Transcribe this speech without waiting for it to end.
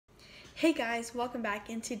Hey guys, welcome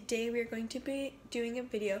back, and today we are going to be doing a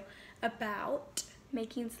video about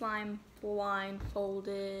making slime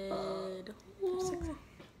blindfolded.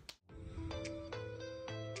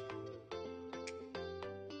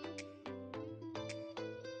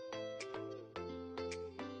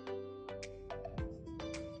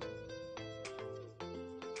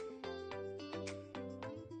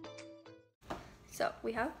 So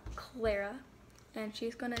we have Clara, and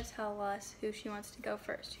she's gonna tell us who she wants to go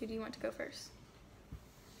first. Who do you want to go first?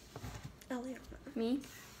 Eliana. Me?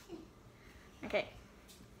 Okay.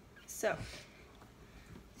 So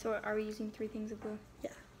are we using 3 things of glue?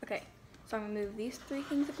 Yeah. Okay. So I'm gonna move these 3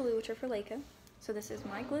 things of glue, which are for Leica. So this is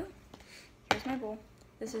my glue. Here's my bowl.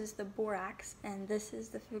 This is the borax, and this is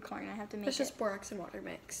the food coloring. I have to make It's just borax and water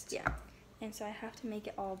mixed. Yeah. And so I have to make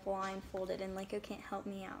it all blindfolded, and Leica can't help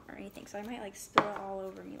me out or anything. So I might like spill it all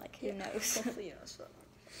over me, like who knows. Hopefully you know so.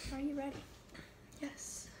 Are you ready?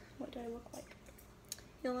 Yes. What do I look like?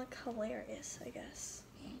 You look hilarious, I guess.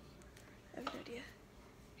 I have no idea.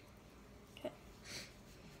 Okay.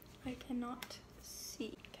 I cannot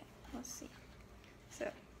see. Okay, let's see.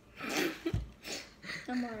 So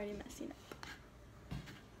I'm already messing up.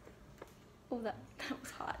 Oh, that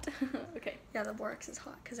was hot. Okay. Yeah, the borax is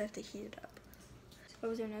hot because I have to heat it up. Oh,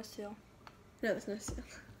 is there no seal? No, there's no seal.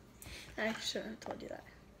 I shouldn't have told you that.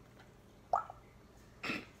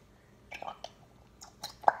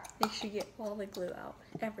 Make sure you get all the glue out.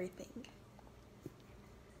 Everything.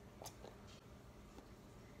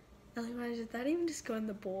 Eliana, did that even just go in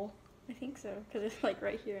the bowl? I think so, because it's like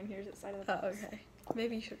right here, and here's the side of the box. Oh, okay.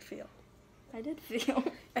 Maybe you should feel. I did feel.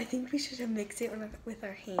 I think we should have mixed it with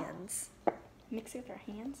our hands. Mix it with our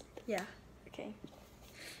hands? Yeah. Okay.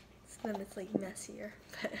 So then it's like messier.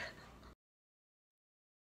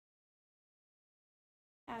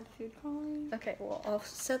 Add food coloring. Okay, well, I'll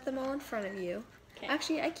set them all in front of you. Okay.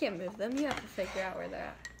 Actually, I can't move them. You have to figure out where they're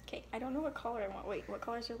at. Okay, I don't know what color I want. Wait, what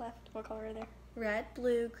colors are left? What color are there? Red,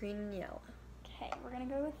 blue, green, and yellow. Okay, we're gonna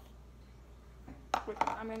go with which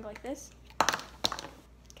one? I'm gonna go like this.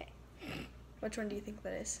 Okay. Which one do you think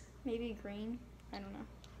that is? Maybe green. I don't know.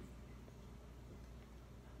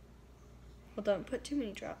 Well, don't put too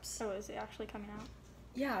many drops. Oh, is it actually coming out?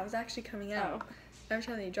 Yeah, it was actually coming out. Oh. Every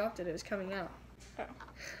time that you dropped it, it was coming out. Oh.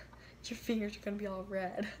 Your fingers are gonna be all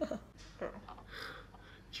red. Oh.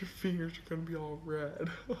 Your fingers are gonna be all red.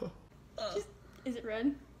 Is it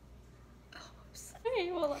red? Oops.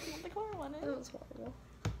 Okay, well that's what the color one is. That was horrible.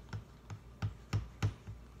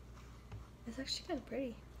 It's actually kind of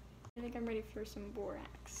pretty. I think I'm ready for some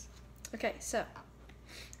borax. Okay, so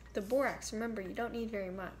the borax, remember, you don't need very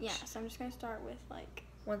much. Yeah, so I'm just gonna start with like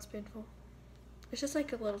 1 spoonful. It's just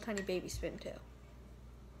like a little tiny baby spoon too.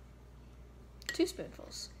 2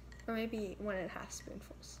 spoonfuls. Or maybe 1.5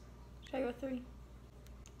 spoonfuls. should I go 3?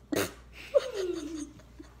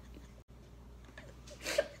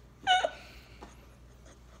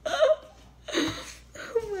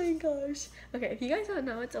 Oh my gosh. Okay, if you guys don't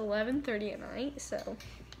know, it's 11:30 at night, so.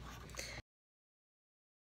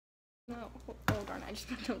 No, oh darn, I just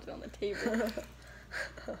dumped it on the table.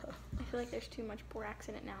 I feel like there's too much borax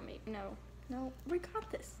in it now, maybe. No, we got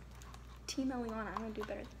this. Team Eliana, I'm gonna do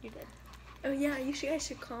better than you did. Oh yeah, you guys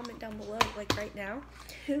should comment down below, like right now,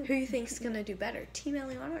 who you think's gonna do better, Team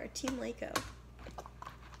Eliana or Team Leica?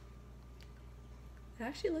 It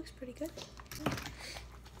actually looks pretty good.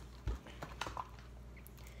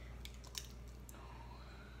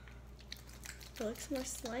 It looks more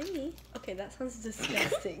slimy. Okay, that sounds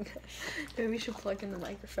disgusting. Maybe we should plug in the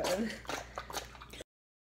microphone.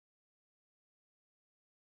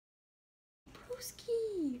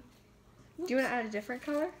 Broski! Do you want to add a different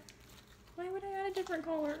color? Why would I add a different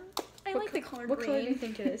color? I like the color What green. color do you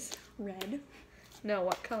think it is? Red. No,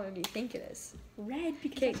 what color do you think it is? Red,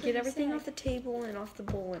 because Okay, that's what get you everything said. off the table and off the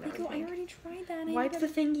bowl and Nico, I everything. already tried that. Wipe the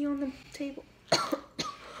thingy on the table.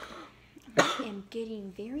 I am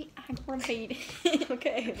getting very aggravated.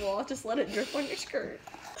 Okay, well, I'll just let it drip on your skirt.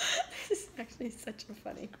 This is actually such a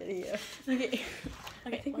funny video. Okay.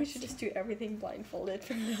 I think we should just do everything blindfolded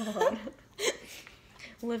from now on.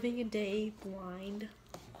 Living a day blind.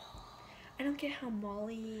 I don't get how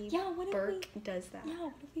Molly Burke does that. Yeah,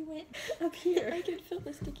 what if we went Up here. I can feel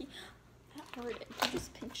the sticky. That hurt. You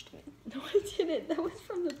just pinched me. No, I didn't. That was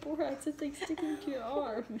from the borax. It's like sticking to your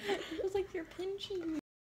arm. It was like you're pinching me.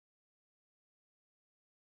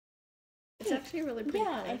 It's actually really pretty.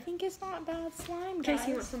 Yeah, I think it's not bad slime, Okay, guys. so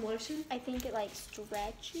you want some lotion? I think it like stretches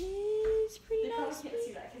pretty They probably nicely. can't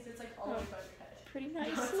see that because it's like all Oh. above your head. Pretty No,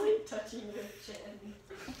 it's nicely. like touching your chin.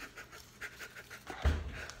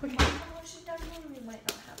 We might have lotion down here, we might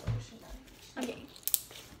not have lotion down here. Okay.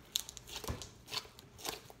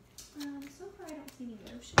 see any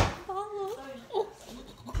lotion? Oh.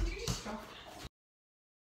 Did you just drop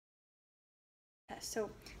So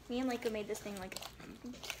me and Laika made this thing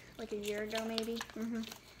like a year ago maybe,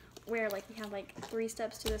 where like we have like 3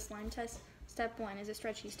 steps to the slime test. Step 1, is it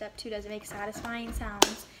stretchy? Step 2, does it make satisfying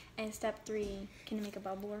sounds? And step 3, can it make a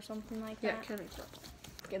bubble or something like that? Yeah, it can make a bubble.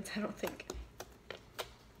 Again, I don't think.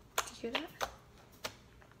 Do you hear that?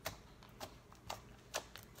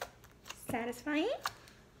 Satisfying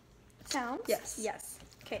sounds? Yes. Yes.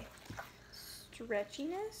 Okay.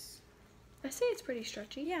 Stretchiness? I say it's pretty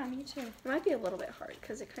stretchy. Yeah, me too. It might be a little bit hard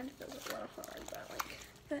because it kind of feels a little hard, but like.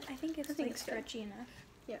 But I think it's I think like it's good. stretchy enough.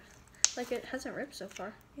 Yeah. Like it hasn't ripped so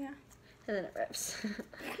far. Yeah. And then it rips.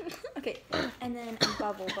 Okay, and then a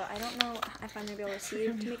bubble, but I don't know if I'm gonna be able to see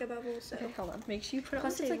it to make a bubble, so. Okay, hold on. Make sure you put it on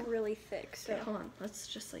Plus the it's table. like really thick, so. Okay, hold on. Let's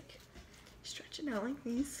just like stretch it out like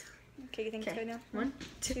these. Okay, you think it's good now? 1,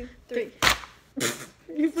 2, 3. 3.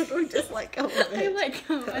 You literally just like a little bit. I like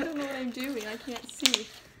I don't know what I'm doing. I can't see.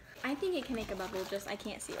 I think it can make a bubble, just I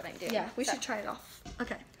can't see what I'm doing. Yeah, we So- should try it off.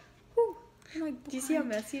 Okay. Whew. I'm like, Do you see how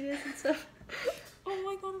messy it is and stuff? oh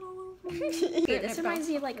my god, it all over me. Okay, this reminds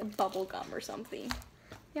me of like a bubble gum or something.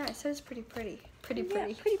 Yeah, it says pretty. Pretty.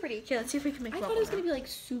 Yeah, pretty. Okay, let's see if we can make I bubble thought it was now. gonna be like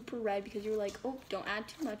super red because you were like, oh, don't add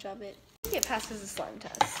too much of it. I think it passes the slime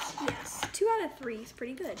test. Yes, 2 out of 3 is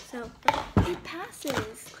pretty good. So it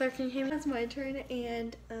passes. Claire, can you hear me? That's my turn,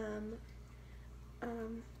 and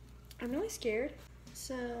I'm really scared,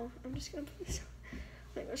 so I'm just gonna put this on. Oh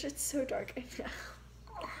my gosh, it's so dark.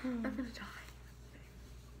 I'm gonna die.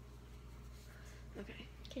 Okay.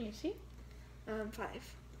 Can you see?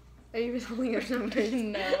 5. Are you even holding up numbers?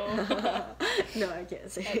 No. No, I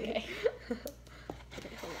can't see. Okay.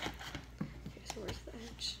 Okay, hold on. Okay, so where's the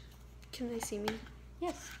edge? Can they see me?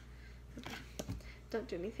 Yes. Okay. Don't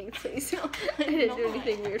do anything, please. I didn't do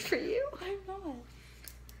anything weird for you. I'm not.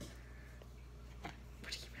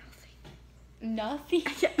 What are you mouthing? Nothing.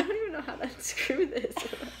 I don't even know how to unscrew this.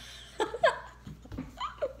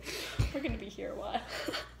 We're gonna be here a while.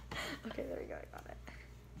 Okay, there we go. I got it.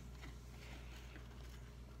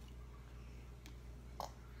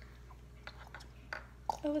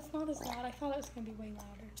 Oh, it's not as loud. I thought it was gonna be way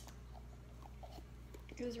louder.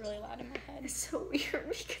 It was really loud in my head. It's so weird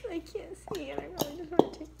because I can't see and I really just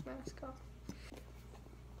want to take the mask off.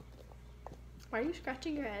 Why are you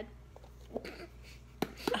scratching your head?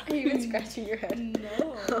 Are you even scratching your head?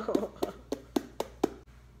 No. Oh.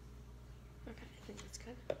 Okay, I think that's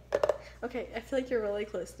good. Okay, I feel like you're really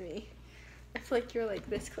close to me. I feel like you're like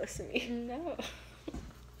this close to me. No.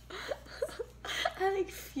 I like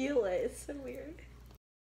feel it. It's so weird.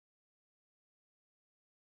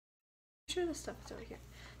 I'm sure the stuff is over here.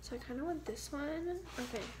 So I kind of want this one.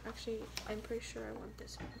 Okay, actually, I'm pretty sure I want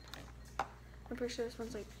this one. I'm pretty sure this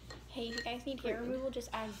one's like. Hey, if you guys need hair removal, just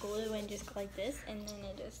add glue and just go like this, and then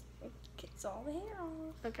it just gets all the hair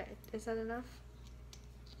off. Okay, is that enough?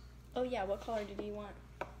 Oh yeah, what color do you want?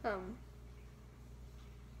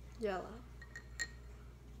 Yellow.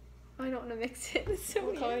 I don't want to mix it. It's so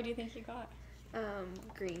What weird. color do you think you got?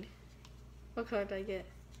 Green. What color did I get?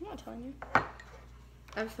 I'm not telling you.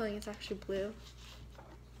 I'm feeling it's actually blue.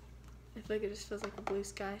 I feel like it just feels like a blue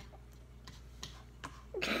sky.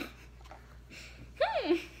 Gosh.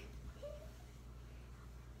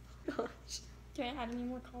 Can I add any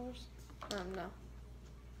more colors? No.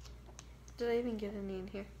 Did I even get any in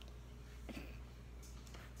here?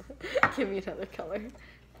 Give me another color.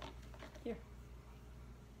 Here.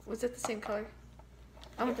 Was it the same color?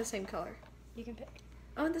 I want the same color. You can pick.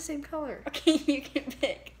 I want the same color. Okay, you can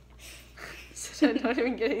pick. So I don't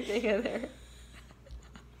even get anything in there.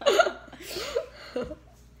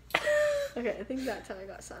 Okay, I think that's how I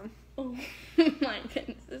got some. Oh my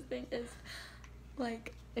goodness, this thing is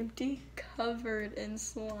like Empty? covered in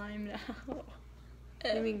slime now.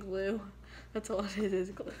 I mean glue. That's all it is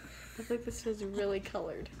glue. I feel like this is really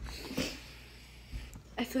colored.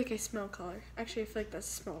 I feel like I smell color. Actually, I feel like that's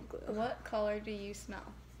the smell of glue. What color do you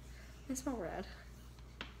smell? I smell red.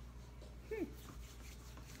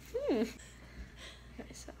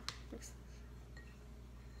 Okay, so mix this.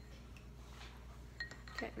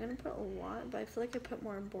 Okay, I'm gonna put a lot, but I feel like I put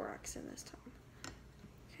more borax in this time.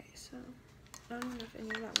 Okay, so I don't know if any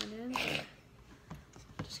of that went in, but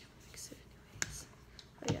I'm just gonna mix it anyways.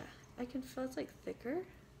 Oh yeah, I can feel it's like thicker.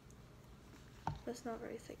 That's not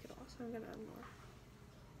very thick at all, so I'm gonna add more.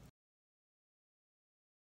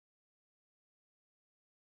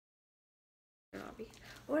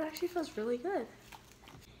 Oh, it actually feels really good.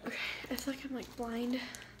 Okay, I feel like I'm like blind.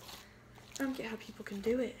 I don't get how people can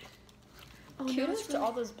do it. Oh, no, Kudos it's to really...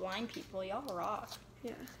 all those blind people. Y'all rock.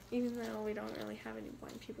 Yeah, even though we don't really have any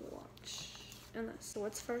blind people to watch. And that's so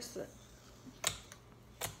what's first?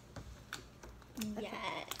 Yes.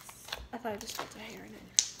 I thought I just felt a hair in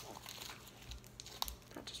it.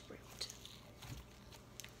 That just ripped.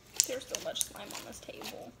 There's so much slime on this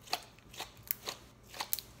table.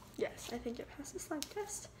 Yes, I think it passed the slime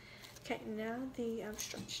test. Okay, now the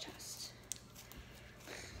stretch test.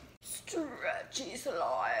 Stretchy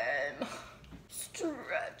slime.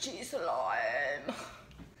 Stretchy slime.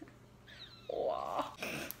 Wow.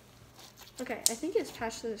 Okay, I think it's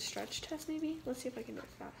passed the stretch test maybe. Let's see if I can do it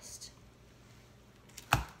fast.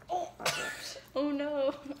 Oh, ripped. oh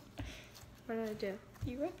no. What did I do?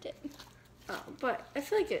 You ripped it. Oh, but I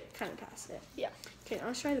feel like it kind of passed it. Yeah. Okay, now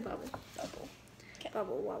let's try the bubble. Bubble. Okay.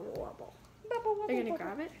 Bubble, wobble, wobble. Bubble, wobble, Are you gonna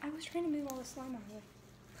bubble. grab it? I was trying to move all the slime out of the way.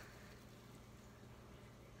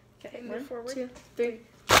 Okay, move 1, forward. 2, 3.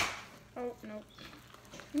 Oh, no.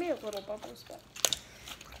 You made a little bubbles, but...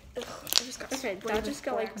 Ugh, I just got Okay, sprayed that with just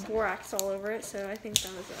got like borax. borax all over it, so I think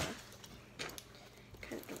that was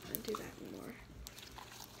kind of don't want to do that anymore.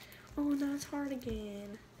 Oh, now it's hard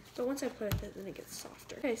again. But once I put it, then it gets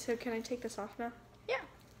softer. Okay, so can I take this off now? Yeah.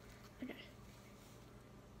 Okay.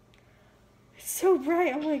 It's so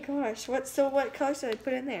bright. Oh my gosh. What color should I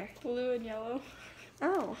put in there? Blue and yellow.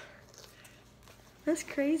 Oh. That's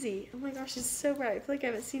crazy. Oh my gosh, it's so bright. I feel like I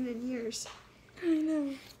haven't seen it in years. I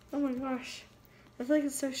know. Oh my gosh. I feel like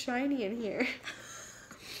it's so shiny in here.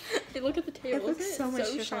 Hey, look at the table. It looks Isn't so much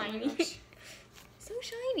so different. Oh my shiny. gosh. So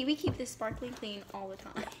shiny. We keep this sparkly clean all the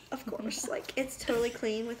time. Of course. Like, it's totally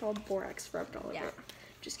clean with all borax rubbed all over Yeah. it.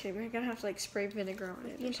 Just kidding. We're gonna have to, like, spray vinegar on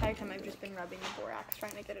it. The entire time I've just been rubbing the borax,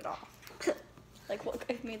 trying to get it off. Like, look,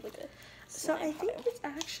 I've made like a So slime I think pile. it's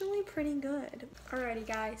actually pretty good. Alrighty,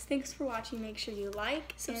 guys. Thanks for watching. Make sure you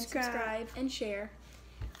like, and subscribe, and share.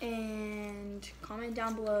 And comment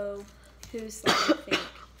down below whose slime you think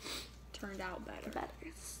turned out better. The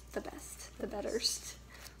betters. The best. The betterst.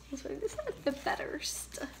 That's what it is. The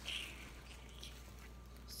betterst.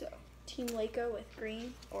 So, Team Laco with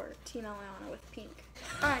green or Team Eliana with pink.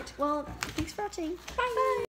 Alright, well, thanks for watching. Bye!